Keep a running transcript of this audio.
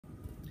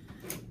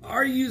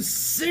Are you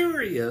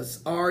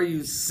serious? Are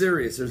you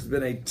serious? There's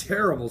been a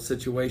terrible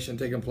situation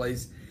taking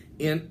place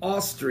in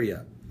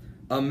Austria.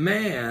 A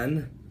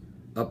man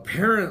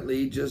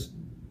apparently just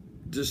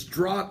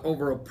distraught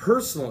over a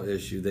personal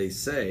issue, they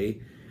say,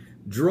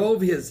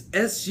 drove his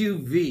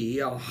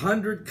SUV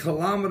 100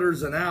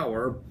 kilometers an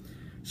hour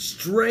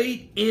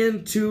straight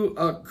into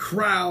a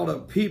crowd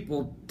of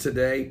people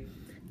today,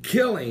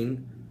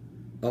 killing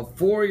a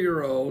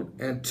 4-year-old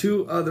and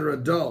 2 other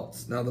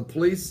adults. Now, the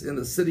police in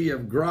the city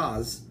of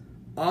Graz,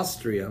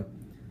 Austria,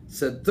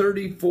 said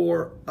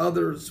 34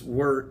 others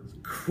were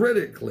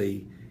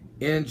critically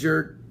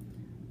injured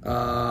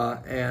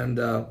and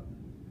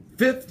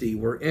 50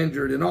 were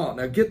injured in all.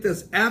 Now, get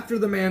this. After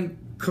the man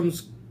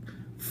comes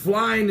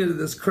flying into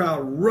this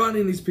crowd,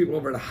 running these people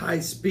over at a high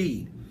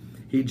speed,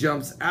 he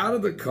jumps out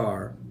of the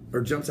car,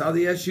 or jumps out of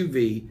the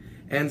SUV,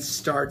 and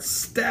starts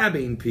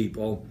stabbing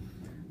people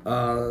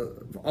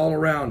all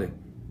around him.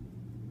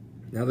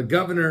 Now, the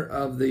governor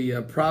of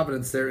the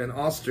province there in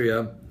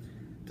Austria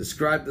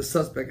described the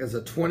suspect as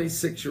a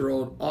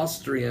 26-year-old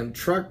Austrian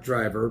truck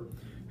driver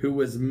who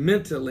was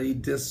mentally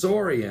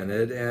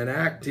disoriented and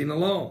acting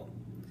alone.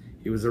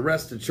 He was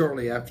arrested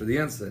shortly after the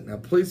incident. Now,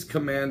 police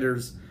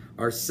commanders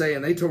are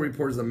saying, they told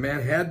reporters the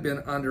man had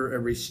been under a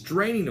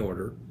restraining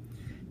order,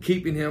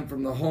 keeping him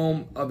from the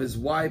home of his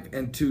wife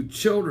and 2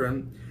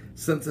 children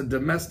since a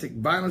domestic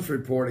violence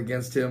report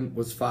against him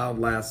was filed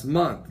last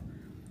month.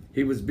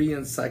 He was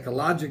being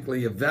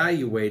psychologically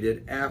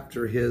evaluated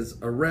after his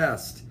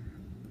arrest.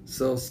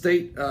 So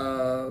state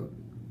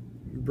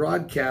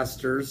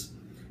broadcasters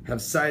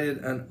have cited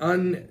an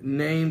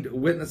unnamed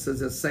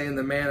witnesses as saying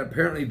the man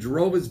apparently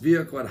drove his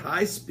vehicle at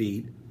high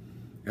speed,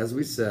 as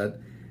we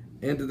said,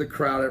 into the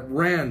crowd at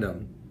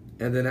random.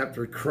 And then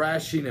after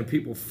crashing and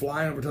people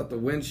flying over top the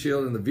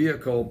windshield in the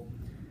vehicle,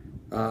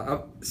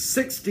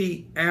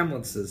 60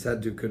 ambulances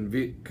had to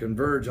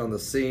converge on the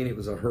scene. It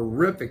was a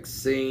horrific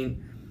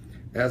scene.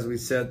 As we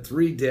said,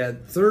 3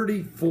 dead,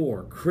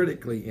 34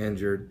 critically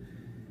injured,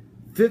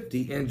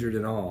 50 injured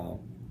in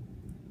all.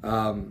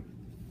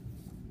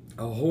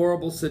 A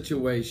horrible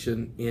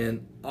situation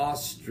in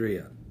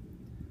Austria.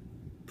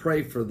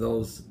 Pray for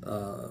those,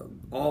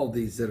 all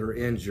these that are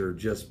injured.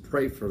 Just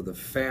pray for the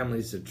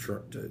families.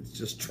 It's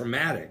just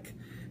traumatic.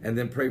 And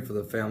then pray for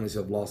the families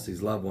who have lost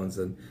these loved ones.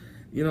 And,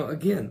 you know,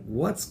 again,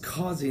 what's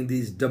causing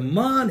these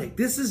demonic?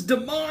 This is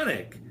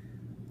demonic.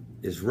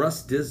 Is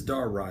Russ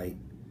Dizdar right?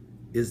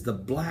 Is the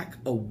Black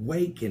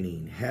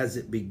Awakening, has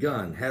it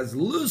begun? Has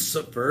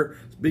Lucifer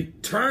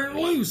turned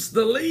loose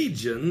the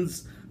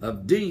legions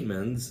of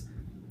demons,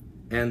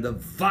 and the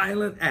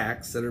violent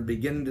acts that are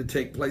beginning to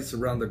take place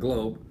around the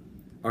globe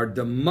are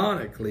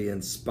demonically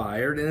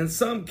inspired, and in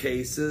some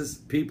cases,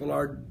 people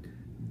are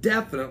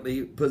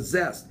definitely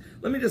possessed.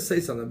 Let me just say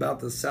something about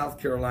the South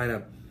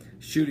Carolina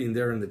shooting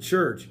there in the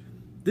church.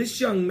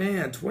 This young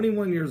man,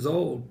 21 years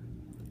old,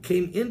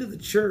 came into the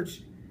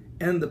church,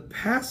 and the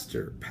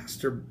pastor,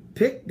 Pastor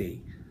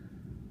Begley,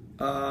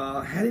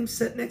 had him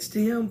sit next to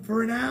him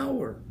for an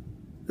hour.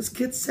 This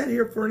kid sat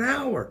here for an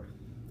hour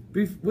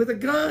with a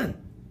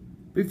gun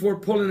before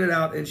pulling it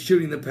out and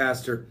shooting the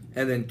pastor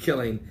and then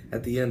killing,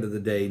 at the end of the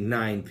day,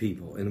 9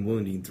 people and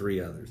wounding 3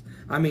 others.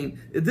 I mean,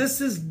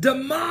 this is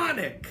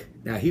demonic.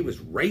 Now, he was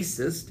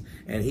racist,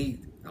 and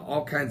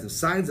all kinds of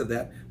signs of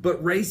that,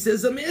 but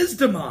racism is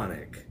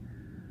demonic.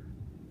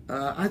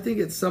 I think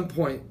at some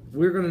point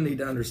we're going to need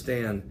to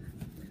understand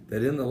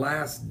that in the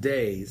last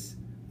days,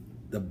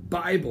 the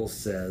Bible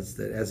says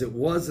that as it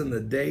was in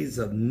the days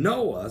of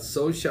Noah,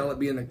 so shall it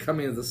be in the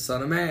coming of the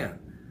Son of Man.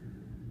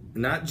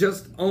 Not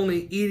just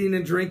only eating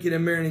and drinking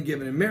and marrying and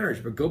giving in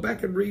marriage, but go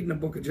back and read in the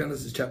book of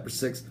Genesis chapter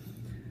 6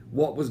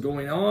 what was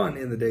going on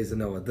in the days of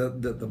Noah.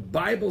 The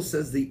Bible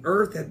says the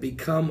earth had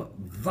become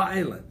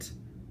violent.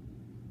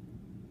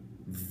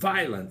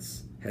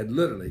 Violence had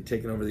literally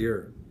taken over the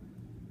earth.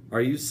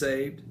 Are you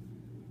saved?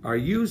 Are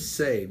you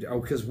saved?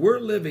 Oh, because we're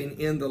living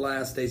in the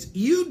last days.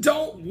 You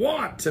don't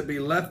want to be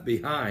left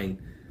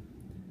behind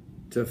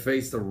to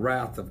face the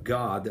wrath of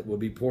God that will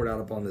be poured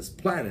out upon this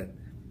planet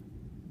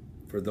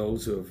for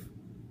those who have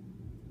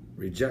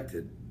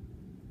rejected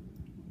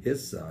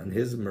His Son,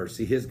 His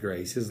mercy, His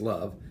grace, His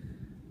love,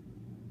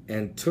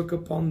 and took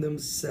upon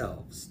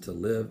themselves to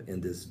live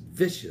in this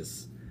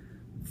vicious,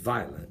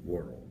 violent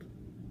world.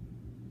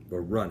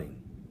 We're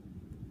running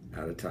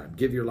out of time.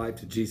 Give your life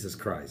to Jesus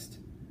Christ.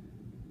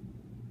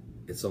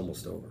 It's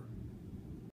almost over.